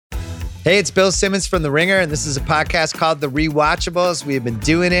Hey, it's Bill Simmons from The Ringer, and this is a podcast called The Rewatchables. We have been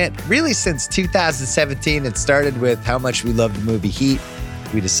doing it really since 2017. It started with how much we love the movie Heat.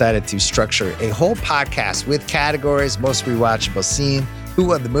 We decided to structure a whole podcast with categories: most rewatchable scene, who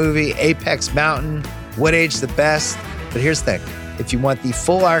won the movie, Apex Mountain, what age the best. But here's the thing. If you want the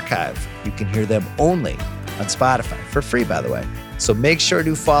full archive, you can hear them only on Spotify, for free, by the way. So make sure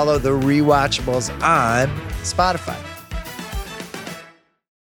to follow The Rewatchables on Spotify.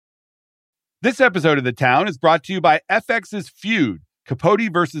 This episode of The Town is brought to you by FX's Feud,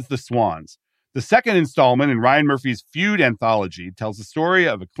 Capote versus the Swans. The second installment in Ryan Murphy's Feud anthology tells the story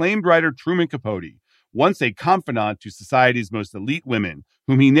of acclaimed writer Truman Capote, once a confidant to society's most elite women,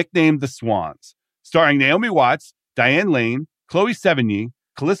 whom he nicknamed the Swans. Starring Naomi Watts, Diane Lane, Chloe Sevigny,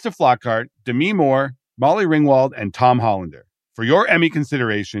 Callista Flockhart, Demi Moore, Molly Ringwald, and Tom Hollander. For your Emmy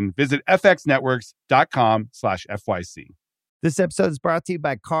consideration, visit fxnetworks.com/FYC. This episode is brought to you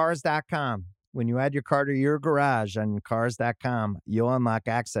by Cars.com. When you add your car to your garage on Cars.com, you'll unlock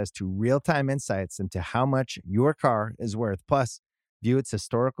access to real-time insights into how much your car is worth. Plus, view its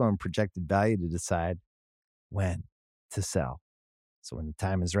historical and projected value to decide when to sell. So when the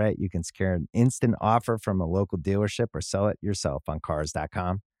time is right, you can secure an instant offer from a local dealership or sell it yourself on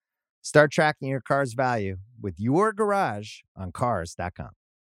Cars.com. Start tracking your car's value with your garage on Cars.com.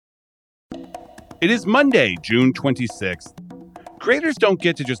 It is Monday, June 26th. Creators don't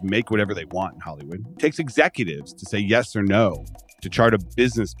get to just make whatever they want in Hollywood. It takes executives to say yes or no, to chart a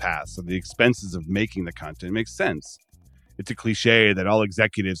business path so the expenses of making the content makes sense. It's a cliche that all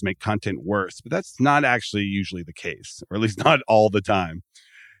executives make content worse, but that's not actually usually the case, or at least not all the time.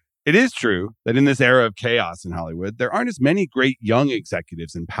 It is true that in this era of chaos in Hollywood, there aren't as many great young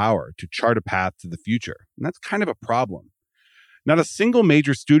executives in power to chart a path to the future, and that's kind of a problem. Not a single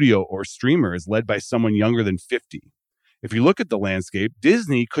major studio or streamer is led by someone younger than 50. If you look at the landscape,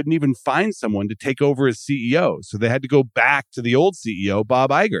 Disney couldn't even find someone to take over as CEO, so they had to go back to the old CEO, Bob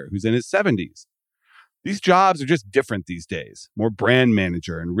Iger, who's in his 70s. These jobs are just different these days, more brand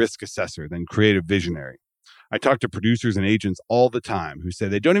manager and risk assessor than creative visionary. I talk to producers and agents all the time who say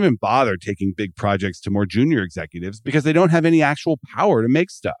they don't even bother taking big projects to more junior executives because they don't have any actual power to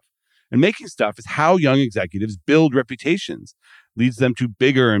make stuff. And making stuff is how young executives build reputations, leads them to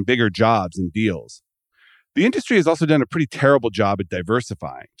bigger and bigger jobs and deals. The industry has also done a pretty terrible job at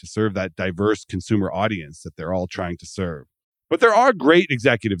diversifying to serve that diverse consumer audience that they're all trying to serve. But there are great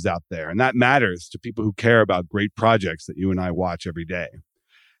executives out there, and that matters to people who care about great projects that you and I watch every day.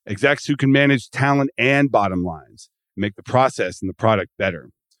 Execs who can manage talent and bottom lines, and make the process and the product better.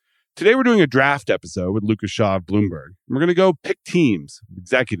 Today, we're doing a draft episode with Lucas Shaw of Bloomberg. We're going to go pick teams,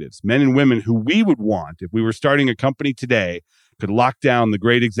 executives, men and women who we would want if we were starting a company today, could lock down the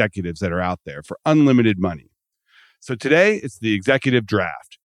great executives that are out there for unlimited money. So today, it's the executive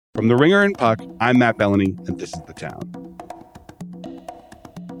draft. From The Ringer and Puck, I'm Matt Bellany, and this is The Town.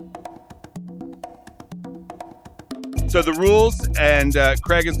 So the rules, and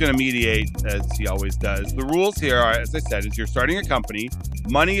Craig is going to mediate, as he always does. The rules here are, as I said, is you're starting a company.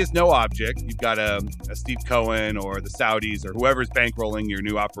 Money is no object. You've got a Steve Cohen or the Saudis or whoever's bankrolling your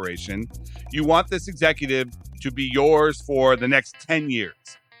new operation. You want this executive to be yours for the next 10 years.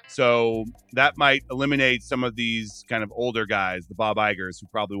 So that might eliminate some of these kind of older guys, the Bob Igers, who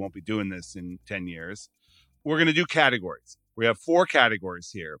probably won't be doing this in 10 years. We're going to do categories. We have 4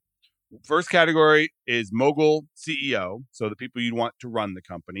 categories here. First category is mogul CEO, so the people you'd want to run the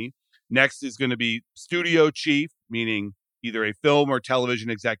company. Next is going to be studio chief, meaning either a film or television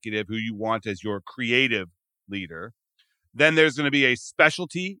executive who you want as your creative leader. Then there's going to be a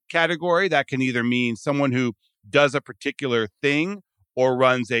specialty category that can either mean someone who does a particular thing or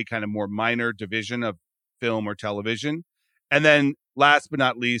runs a kind of more minor division of film or television. And then last but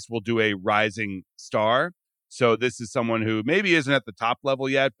not least, we'll do a rising star. So this is someone who maybe isn't at the top level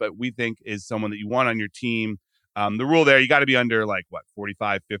yet, but we think is someone that you want on your team. The rule there, you got to be under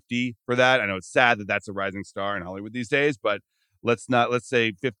 45, 50 for that. I know it's sad that that's a rising star in Hollywood these days, but let's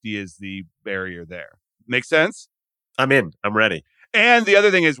say 50 is the barrier there. Make sense? I'm in. I'm ready. And the other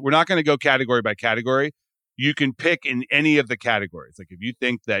thing is we're not going to go category by category. You can pick in any of the categories. Like if you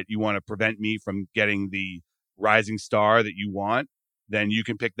think that you want to prevent me from getting the rising star that you want, then you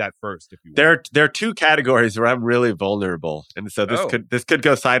can pick that first if you want. There are 2 categories where I'm really vulnerable, and so this could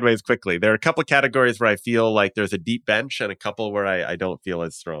go sideways quickly. There are a couple of categories where I feel like there's a deep bench, and a couple where I don't feel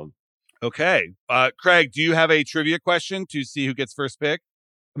as strong. Okay, Craig, do you have a trivia question to see who gets first pick?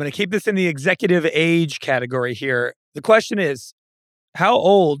 I'm going to keep this in the executive age category here. The question is, how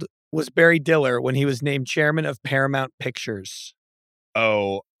old was Barry Diller when he was named chairman of Paramount Pictures?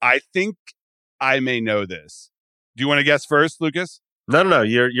 Oh, I think I may know this. Do you want to guess first, Lucas? No.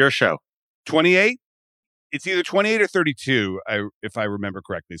 Your show. 28? It's either 28 or 32, if I remember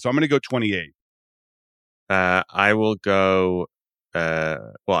correctly. So I'm going to go 28. I will go.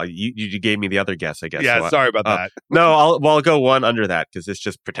 Well, you gave me the other guess, I guess. Yeah, so sorry about that. No, I'll go one under that because this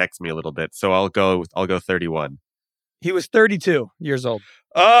just protects me a little bit. So I'll go 31. He was 32 years old.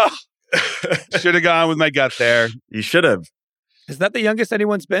 Oh, should have gone with my gut there. You should have. Is that the youngest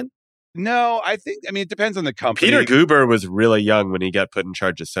anyone's been? No, I mean, it depends on the company. Peter Guber was really young when he got put in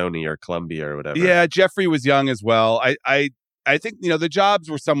charge of Sony or Columbia or whatever. Yeah, Jeffrey was young as well. I think, the jobs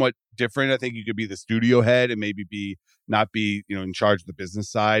were somewhat different. I think you could be the studio head and maybe not be, in charge of the business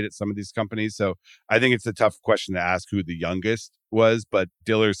side at some of these companies. So I think it's a tough question to ask who the youngest was, but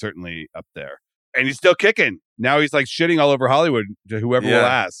Diller's certainly up there. And he's still kicking. Now he's like shitting all over Hollywood to whoever will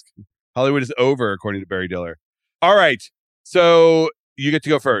ask. Hollywood is over, according to Barry Diller. All right. So you get to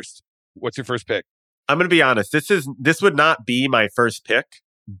go first. What's your first pick? I'm going to be honest. This would not be my first pick,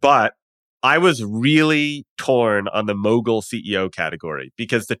 but I was really torn on the mogul CEO category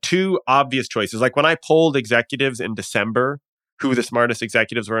because the two obvious choices, like when I polled executives in December, who the smartest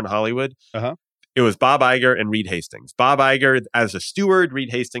executives were in Hollywood, it was Bob Iger and Reed Hastings. Bob Iger as a steward,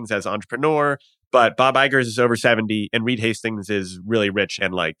 Reed Hastings as entrepreneur, but Bob Iger is over 70 and Reed Hastings is really rich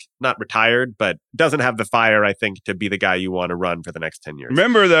and not retired, but doesn't have the fire, I think, to be the guy you want to run for the next 10 years.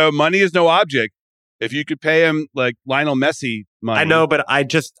 Remember, though, money is no object. If you could pay him like Lionel Messi money. I know, but I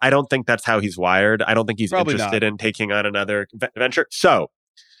don't think that's how he's wired. I don't think he's Probably interested not. in taking on another venture. So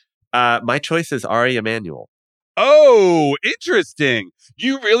my choice is Ari Emanuel. Oh, interesting.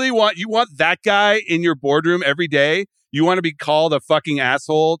 You want that guy in your boardroom every day? You want to be called a fucking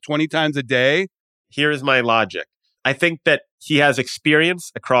asshole 20 times a day? Here's my logic. I think that he has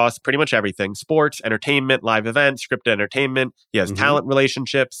experience across pretty much everything: sports, entertainment, live events, scripted entertainment. He has talent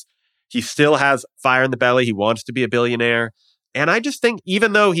relationships. He still has fire in the belly. He wants to be a billionaire. And I just think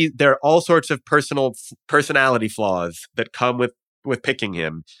even though there are all sorts of personality flaws that come with picking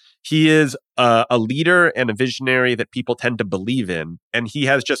him, he is a leader and a visionary that people tend to believe in. And he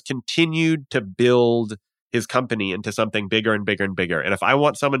has just continued to build his company into something bigger and bigger and bigger. And if I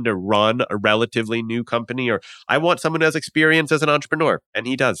want someone to run a relatively new company, or I want someone who has experience as an entrepreneur, and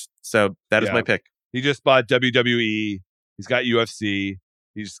he does. So that is my pick. He just bought WWE. He's got UFC.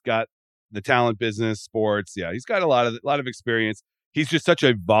 He's got the talent business, sports. Yeah, he's got a lot of experience. He's just such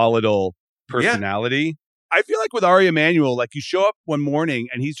a volatile personality. Yeah. I feel like with Ari Emanuel, like you show up one morning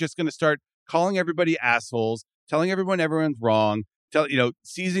and he's just going to start calling everybody assholes, telling everyone's wrong,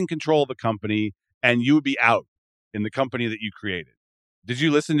 seizing control of the company, and you would be out in the company that you created. Did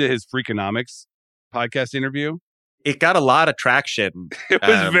you listen to his Freakonomics podcast interview? It got a lot of traction.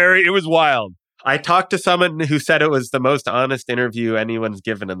 It was wild. I talked to someone who said it was the most honest interview anyone's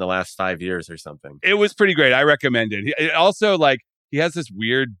given in the last 5 years or something. It was pretty great. I recommend it. It also, he has this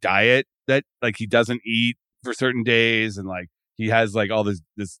weird diet that he doesn't eat for certain days, and he has all this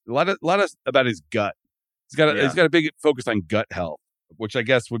a lot of about his gut. He's got a big focus on gut health, which I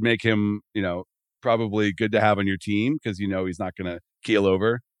guess would make him probably good to have on your team because he's not going to keel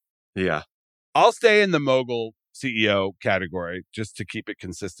over. Yeah, I'll stay in the mogul CEO category just to keep it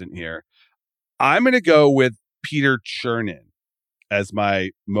consistent here. I'm going to go with Peter Chernin as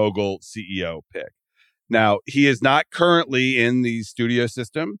my mogul CEO pick. Now, he is not currently in the studio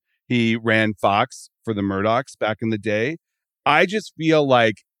system. He ran Fox for the Murdochs back in the day. I just feel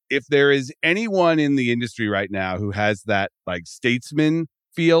like if there is anyone in the industry right now who has that statesman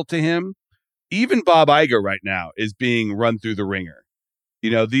feel to him, even Bob Iger right now is being run through the ringer.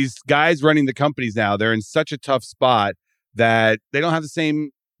 These guys running the companies now, they're in such a tough spot that they don't have the same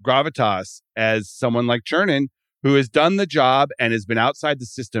gravitas as someone like Chernin, who has done the job and has been outside the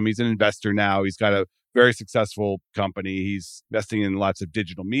system. He's an investor now. He's got a very successful company. He's investing in lots of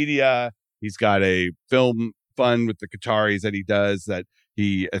digital media. He's got a film fund with the Qataris that he does that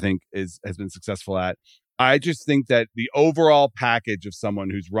he, I think, has been successful at. I just think that the overall package of someone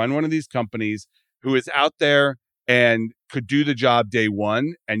who's run one of these companies, who is out there and could do the job day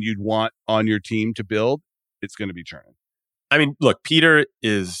one and you'd want on your team to build, it's going to be Chernin. I mean, look, Peter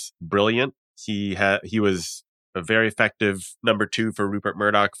is brilliant. He was a very effective number two for Rupert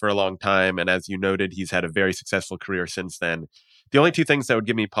Murdoch for a long time. And as you noted, he's had a very successful career since then. The only two things that would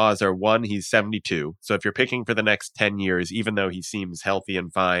give me pause are, one, he's 72. So if you're picking for the next 10 years, even though he seems healthy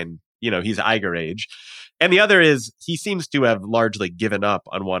and fine, he's Iger age. And the other is he seems to have largely given up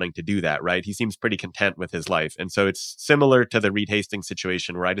on wanting to do that, right? He seems pretty content with his life. And so it's similar to the Reed Hastings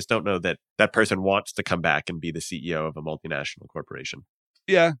situation where I just don't know that that person wants to come back and be the CEO of a multinational corporation.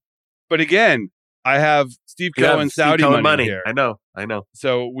 Yeah. But again, I have Steve Cohen Saudi money here. I know.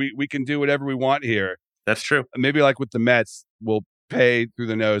 So we can do whatever we want here. That's true. Maybe with the Mets, we'll pay through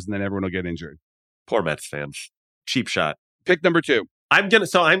the nose, and then everyone will get injured. Poor Mets fans. Cheap shot. Pick number 2. I'm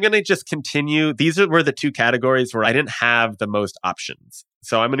gonna just continue. These were the 2 categories where I didn't have the most options.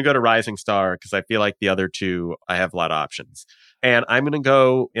 So I'm gonna go to Rising Star because I feel like the other 2 I have a lot of options, and I'm gonna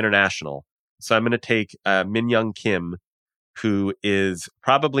go international. So I'm gonna take Min Young Kim, who is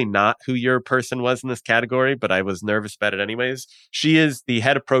probably not who your person was in this category, but I was nervous about it anyways. She is the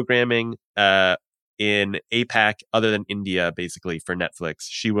head of programming in APAC, other than India, basically, for Netflix.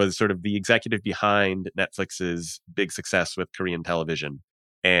 She was sort of the executive behind Netflix's big success with Korean television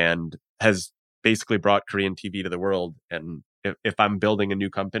and has basically brought Korean TV to the world. And if I'm building a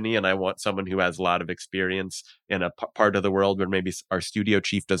new company and I want someone who has a lot of experience in a part of the world where maybe our studio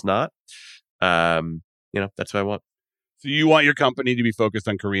chief does not, that's what I want. So you want your company to be focused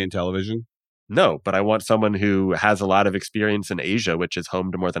on Korean television? No, but I want someone who has a lot of experience in Asia, which is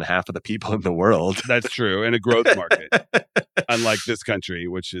home to more than half of the people in the world. That's true. And a growth market, unlike this country,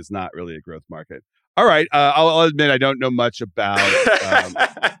 which is not really a growth market. All right. I'll admit I don't know much about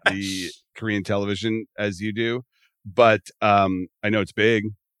the Korean television as you do, but I know it's big.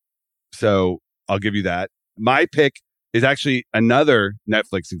 So I'll give you that. My pick is actually another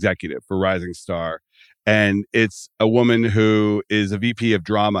Netflix executive for Rising Star. And it's a woman who is a VP of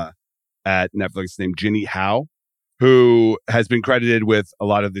drama at Netflix named Ginny Hao, who has been credited with a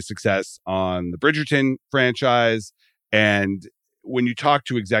lot of the success on the Bridgerton franchise. And when you talk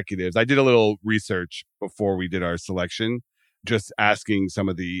to executives, I did a little research before we did our selection, just asking some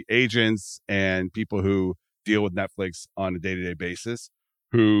of the agents and people who deal with Netflix on a day-to-day basis,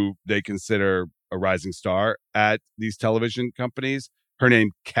 who they consider a rising star at these television companies. Her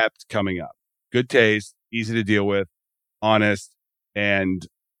name kept coming up. Good taste, easy to deal with, honest, and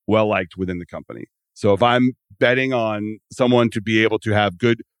well-liked within the company. So if I'm betting on someone to be able to have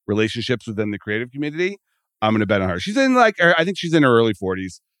good relationships within the creative community, I'm going to bet on her. She's in I think she's in her early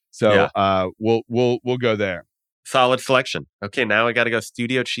 40s. So we'll go there. Solid selection. Okay, now I got to go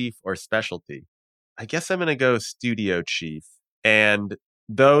studio chief or specialty. I guess I'm going to go studio chief. And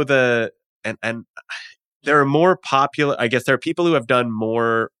though there are more popular, I guess there are people who have done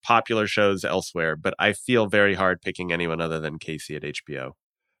more popular shows elsewhere, but I feel very hard picking anyone other than Casey at HBO.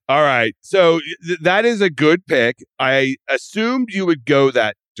 All right. So that is a good pick. I assumed you would go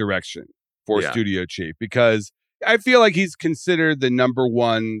that direction for studio chief because I feel like he's considered the number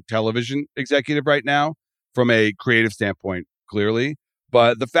 1 television executive right now from a creative standpoint, clearly.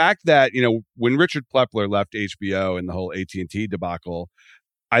 But the fact that, when Richard Plepler left HBO and the whole AT&T debacle,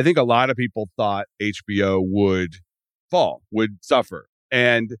 I think a lot of people thought HBO would fall, would suffer.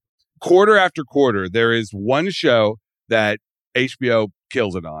 And quarter after quarter, there is one show that HBO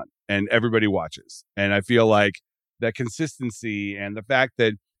kills it on and everybody watches. And I feel like that consistency and the fact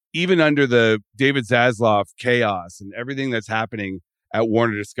that even under the David Zaslav chaos and everything that's happening at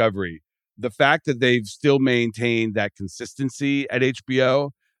Warner Discovery, the fact that they've still maintained that consistency at HBO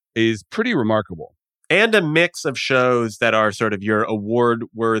is pretty remarkable. And a mix of shows that are sort of your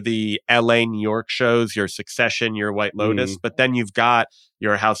award-worthy LA, New York shows, your Succession, your White Lotus, but then you've got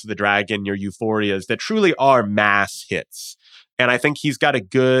your House of the Dragon, your Euphorias that truly are mass hits. And I think he's got a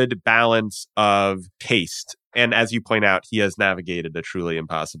good balance of taste. And as you point out, he has navigated a truly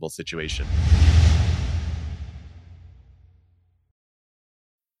impossible situation.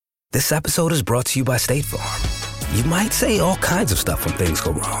 This episode is brought to you by State Farm. You might say all kinds of stuff when things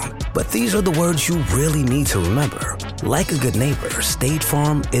go wrong, but these are the words you really need to remember. Like a good neighbor, State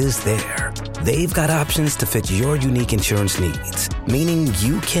Farm is there. They've got options to fit your unique insurance needs, meaning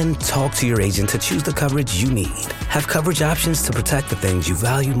you can talk to your agent to choose the coverage you need, have coverage options to protect the things you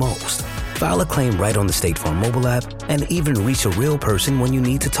value most, file a claim right on the State Farm mobile app, and even reach a real person when you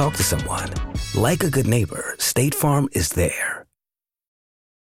need to talk to someone. Like a good neighbor, State Farm is there.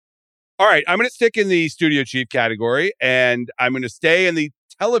 All right, I'm going to stick in the studio chief category, and I'm going to stay in the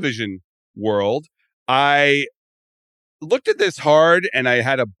television world. I looked at this hard, and I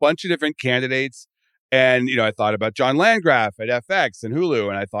had a bunch of different candidates. And, I thought about John Landgraf at FX and Hulu,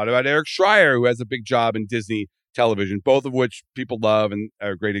 and I thought about Eric Schreier, who has a big job in Disney television, both of which people love and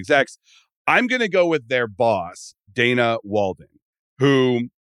are great execs. I'm going to go with their boss, Dana Walden, who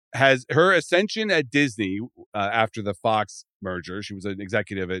has her ascension at Disney after the Fox merger. She was an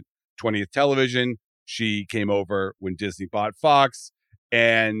executive at 20th Television. She came over when Disney bought Fox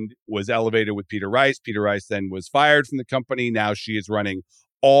and was elevated with Peter Rice. Peter Rice then was fired from the company. Now she is running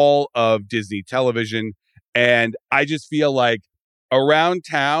all of Disney Television. And I just feel like around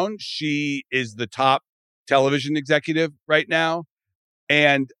town, she is the top television executive right now.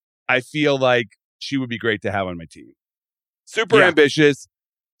 And I feel like she would be great to have on my team. Super ambitious.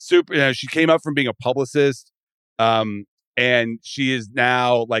 She came up from being a publicist. And she is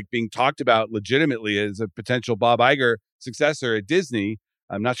now like being talked about legitimately as a potential Bob Iger successor at Disney.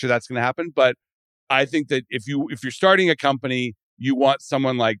 I'm not sure that's going to happen, but I think that if you're starting a company, you want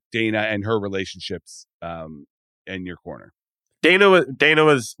someone like Dana and her relationships in your corner. Dana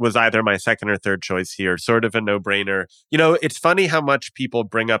was either my second or third choice here, sort of a no-brainer. It's funny how much people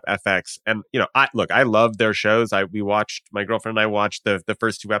bring up FX, and I love their shows. My girlfriend and I watched the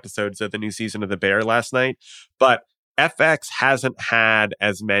first 2 episodes of the new season of The Bear last night, but FX hasn't had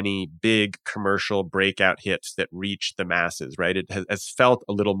as many big commercial breakout hits that reach the masses, right? It has felt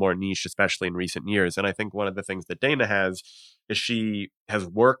a little more niche, especially in recent years. And I think one of the things that Dana has is she has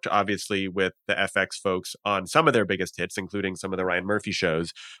worked, obviously, with the FX folks on some of their biggest hits, including some of the Ryan Murphy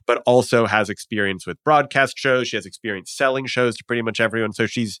shows, but also has experience with broadcast shows. She has experience selling shows to pretty much everyone. So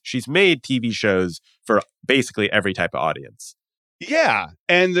she's made TV shows for basically every type of audience. Yeah.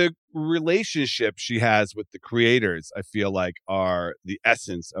 And the relationship she has with the creators, I feel like, are the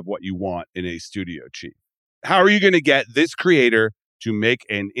essence of what you want in a studio chief. How are you going to get this creator to make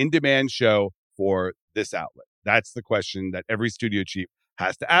an in-demand show for this outlet? That's the question that every studio chief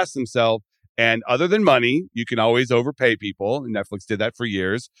has to ask themselves. And other than money, you can always overpay people. And Netflix did that for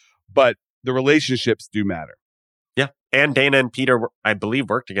years. But the relationships do matter. Yeah. And Dana and Peter, I believe,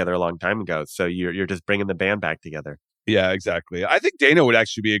 worked together a long time ago. So you're just bringing the band back together. Yeah, exactly. I think Dana would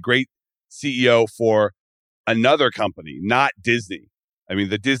actually be a great CEO for another company, not Disney. I mean,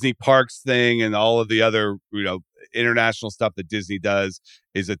 the Disney Parks thing and all of the other, international stuff that Disney does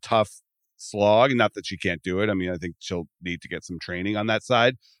is a tough slog. Not that she can't do it. I mean, I think she'll need to get some training on that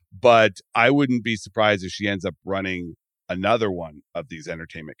side. But I wouldn't be surprised if she ends up running another one of these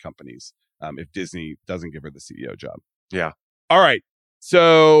entertainment companies if Disney doesn't give her the CEO job. Yeah. All right.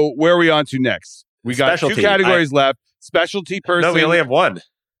 So where are we on to next? We got Specialty. 2 categories left. Specialty person. No, we only have one.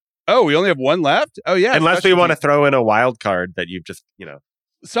 Oh, we only have one left? Oh, yeah. Unless we want to throw in a wild card that you've just,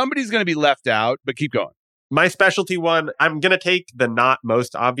 Somebody's going to be left out, but keep going. My specialty one, I'm going to take the not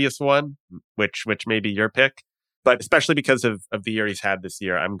most obvious one, which may be your pick. But especially because of the year he's had this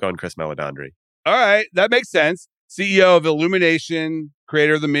year, I'm going Chris Meledandri. All right. That makes sense. CEO of Illumination,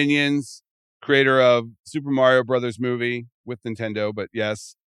 creator of the Minions, creator of Super Mario Brothers movie with Nintendo, but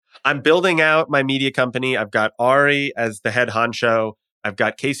yes. I'm building out my media company. I've got Ari as the head honcho. I've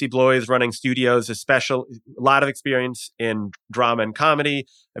got Casey Bloys running studios, a lot of experience in drama and comedy.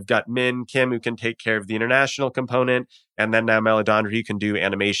 I've got Min Kim, who can take care of the international component. And then now Meledandri, who can do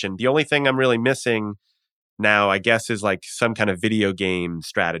animation. The only thing I'm really missing now, I guess, is like some kind of video game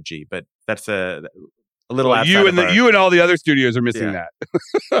strategy. But that's a little outside you and all the other studios are missing that.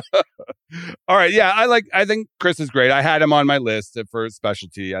 All right. Yeah, I think Chris is great. I had him on my list for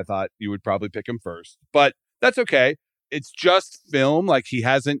specialty. I thought you would probably pick him first, but that's okay. It's just film. Like, he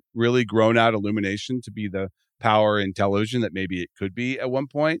hasn't really grown out Illumination to be the power in television that maybe it could be at one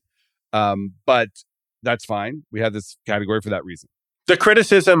point. But that's fine. We have this category for that reason. The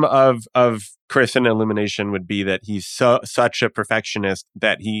criticism of Chris in Illumination would be that he's such a perfectionist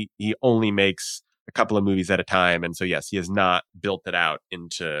that he only makes a couple of movies at a time. And so, yes, he has not built it out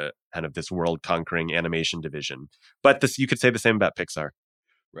into kind of this world-conquering animation division. But you could say the same about Pixar.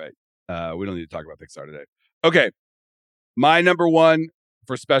 Right. We don't need to talk about Pixar today. Okay. My number one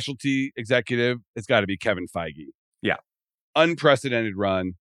for specialty executive has got to be Kevin Feige. Yeah. Unprecedented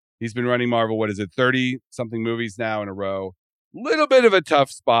run. He's been running Marvel, 30-something movies now in a row. Little bit of a tough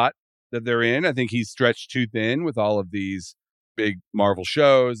spot that they're in. I think he's stretched too thin with all of these big Marvel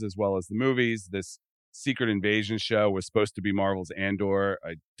shows as well as the movies. This Secret Invasion show was supposed to be Marvel's Andor.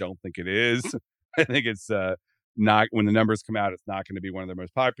 I don't think it is. I think it's not, when the numbers come out, it's not going to be one of their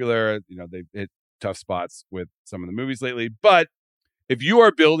most popular. They've hit tough spots with some of the movies lately. But if you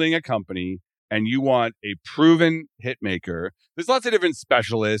are building a company and you want a proven hit maker, there's lots of different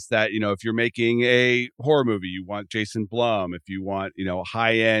specialists that, if you're making a horror movie, you want Jason Blum. If you want,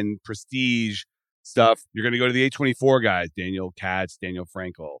 high-end prestige stuff, you're going to go to the A24 guys, Daniel Katz, Daniel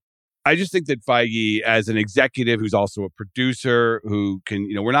Frankel. I just think that Feige, as an executive who's also a producer who can,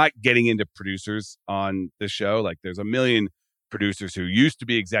 we're not getting into producers on the show. Like, there's a million producers who used to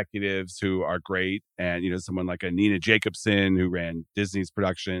be executives who are great. And, someone like a Nina Jacobson who ran Disney's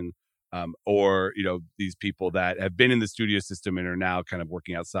production, or, these people that have been in the studio system and are now kind of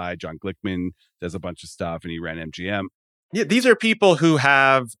working outside. John Glickman does a bunch of stuff and he ran MGM. Yeah, these are people who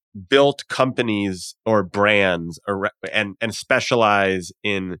have built companies or brands and specialize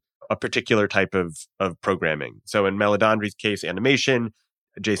in a particular type of programming. So in Meledandri's case, animation.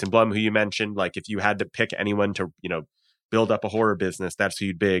 Jason Blum, who you mentioned, like, if you had to pick anyone to, build up a horror business, that's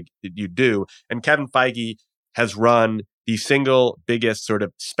who you'd do. And Kevin Feige has run the single biggest sort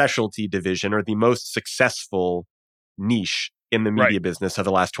of specialty division, or the most successful niche in the media business of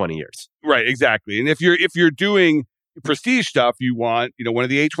the last 20 years. Right, exactly. And if you're doing prestige stuff, you want, one of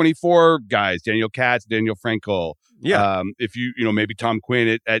the A24 guys, Daniel Katz, Daniel Frankel. Yeah. If maybe Tom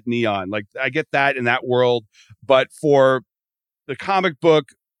Quinn at Neon. Like, I get that in that world. But for the comic book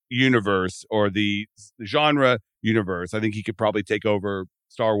universe or the genre universe, I think he could probably take over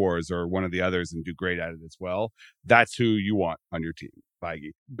Star Wars or one of the others and do great at it as well. That's who you want on your team,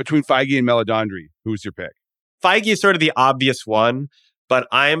 Feige. Between Feige and Meledandri, who's your pick? Feige is sort of the obvious one, but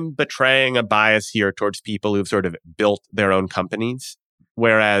I'm betraying a bias here towards people who've sort of built their own companies.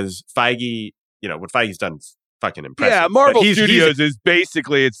 Whereas Feige, what Feige's done is fucking impressive. Yeah, Marvel Studios is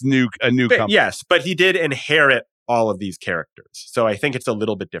basically a new company. Yes, but he did inherit all of these characters. So I think it's a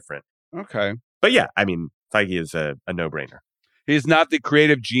little bit different. Okay. But yeah, I mean, Feige is a no-brainer. He's not the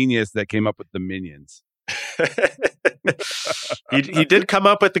creative genius that came up with the Minions. He did come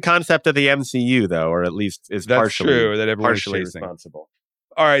up with the concept of the MCU, though, or at least is partially responsible.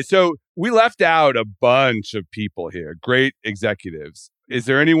 All right, so we left out a bunch of people here, great executives. Is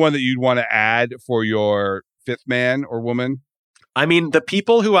there anyone that you'd want to add for your fifth man or woman? I mean, the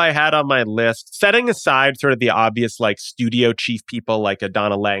people who I had on my list, setting aside sort of the obvious like studio chief people like a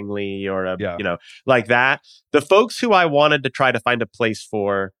Donna Langley or like that, the folks who I wanted to try to find a place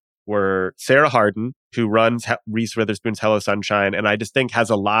for were Sarah Hardin, who runs Reese Witherspoon's Hello Sunshine, and I just think has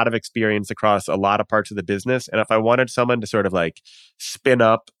a lot of experience across a lot of parts of the business. And if I wanted someone to sort of like spin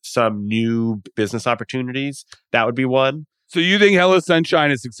up some new business opportunities, that would be one. So you think Hello Sunshine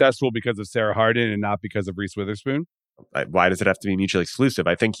is successful because of Sarah Hardin and not because of Reese Witherspoon? Why does it have to be mutually exclusive?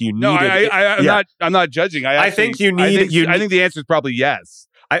 I think you need. No, I'm not judging. I think the answer is probably yes.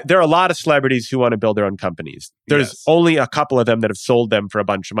 There are a lot of celebrities who want to build their own companies. There's only a couple of them that have sold them for a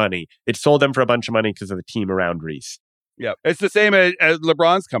bunch of money. It sold them for a bunch of money because of the team around Reese. Yeah, it's the same as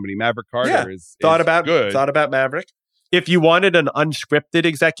LeBron's company, Maverick Carter. Thought about Maverick. If you wanted an unscripted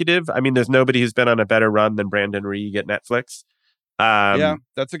executive, I mean, there's nobody who's been on a better run than Brandon Reig at Netflix.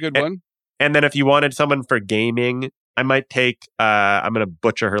 That's a good one. And then if you wanted someone for gaming, I might take, I'm going to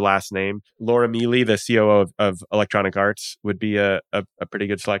butcher her last name, Laura Mealy, the COO of Electronic Arts, would be a pretty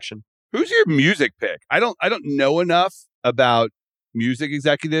good selection. Who's your music pick? I don't know enough about music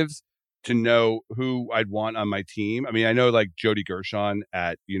executives to know who I'd want on my team. I mean, I know like Jody Gershon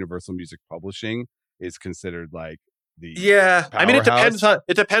at Universal Music Publishing is considered like the powerhouse. I mean,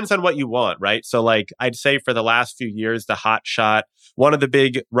 it depends on what you want, right? So like I'd say for the last few years, the hot shot, one of the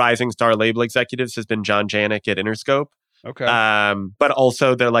big rising star label executives has been John Janik at Interscope. Okay. But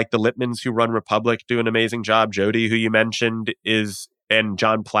also they're like the Lippmans who run Republic do an amazing job. Jody, who you mentioned, and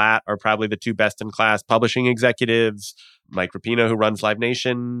John Platt are probably the two best in class publishing executives. Mike Rapino, who runs Live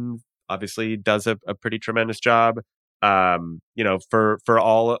Nation, obviously does a pretty tremendous job. For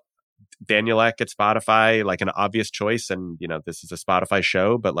all Daniel Ek at Spotify, like an obvious choice, and this is a Spotify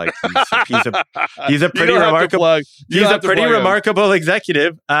show, but like he's a pretty remarkable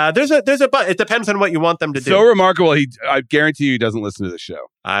executive. It depends on what you want them to do. So remarkable, I guarantee you he doesn't listen to the show.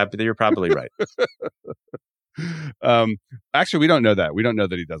 But you're probably right. Actually, we don't know that. We don't know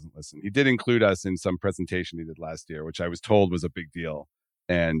that he doesn't listen. He did include us in some presentation he did last year, which I was told was a big deal.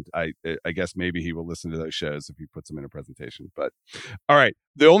 And I guess maybe he will listen to those shows if he puts them in a presentation. But all right,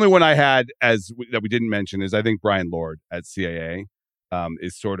 the only one I had that we didn't mention is I think Brian Lord at CAA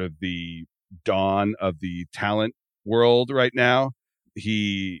is sort of the dawn of the talent world right now.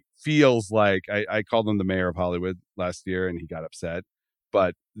 He feels like I called him the mayor of Hollywood last year, and he got upset.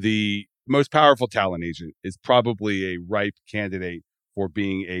 But the most powerful talent agent is probably a ripe candidate for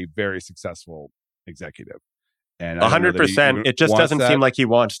being a very successful executive. And 100%. It just doesn't seem like he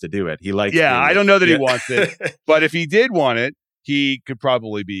wants to do it. He likes. Yeah, I don't know that he wants it. But if he did want it, he could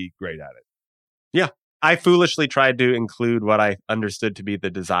probably be great at it. Yeah. I foolishly tried to include what I understood to be the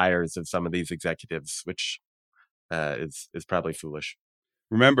desires of some of these executives, which is probably foolish.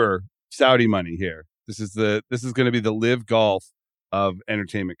 Remember, Saudi money here. This is going to be the live golf of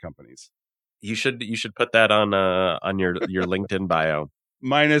entertainment companies. You should put that on your LinkedIn bio.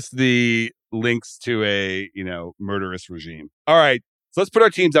 Minus the links to a murderous regime. All right, so let's put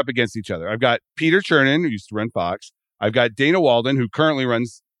our teams up against each other. I've got Peter Chernin, who used to run Fox. I've got Dana Walden, who currently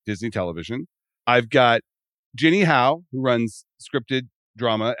runs Disney Television. I've got Ginny Howe, who runs scripted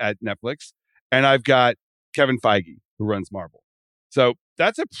drama at Netflix, and I've got Kevin Feige, who runs Marvel. So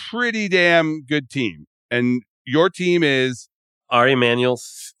that's a pretty damn good team. And your team is Ari Emanuel,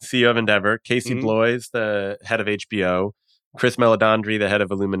 CEO of Endeavor, Casey Bloys, the head of HBO, Chris Meledandri, the head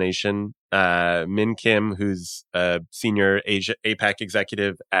of Illumination, Min Kim, who's a senior APAC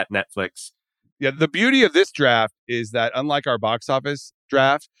executive at Netflix. Yeah, the beauty of this draft is that unlike our box office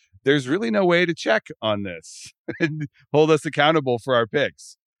draft, there's really no way to check on this and hold us accountable for our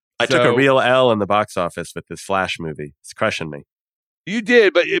picks. I took a real L in the box office with this Flash movie. It's crushing me. You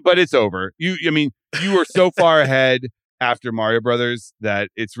did, but it's over. You were so far ahead after Mario Brothers that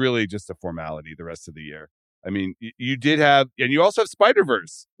it's really just a formality the rest of the year. I mean, you did have, and you also have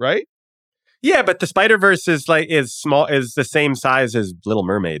Spider-Verse, right? Yeah, but the Spider-Verse is small, is the same size as Little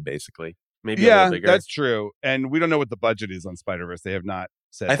Mermaid, basically. Maybe a little bigger. That's true. And we don't know what the budget is on Spider-Verse. They have not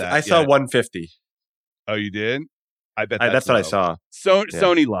said that. I saw 150. Oh, you did? I bet that's what I saw.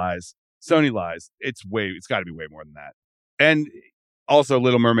 Sony lies. Sony lies. It's got to be way more than that. And also,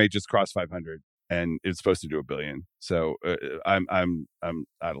 Little Mermaid just crossed 500. And it's supposed to do $1 billion. So I'm out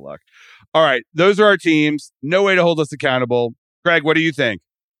of luck. All right. Those are our teams. No way to hold us accountable. Greg, what do you think?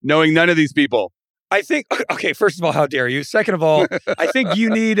 Knowing none of these people. I think, okay, first of all, how dare you? Second of all, I think you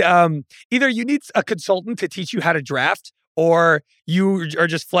need either you need a consultant to teach you how to draft, or you are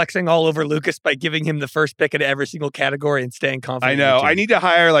just flexing all over Lucas by giving him the first pick in every single category and staying confident. I know. I need to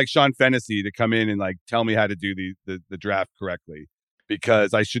hire like Sean Fennessy to come in and like tell me how to do the draft correctly.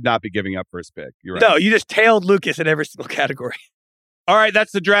 Because I should not be giving up first pick. You're right. No, you just tailed Lucas in every single category. All right,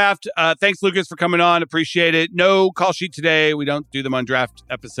 that's the draft. Thanks, Lucas, for coming on. Appreciate it. No call sheet today. We don't do them on draft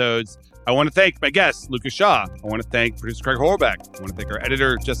episodes. I want to thank my guest, Lucas Shaw. I want to thank producer Craig Horlbeck. I want to thank our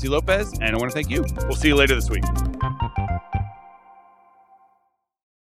editor, Jesse Lopez. And I want to thank you. We'll see you later this week.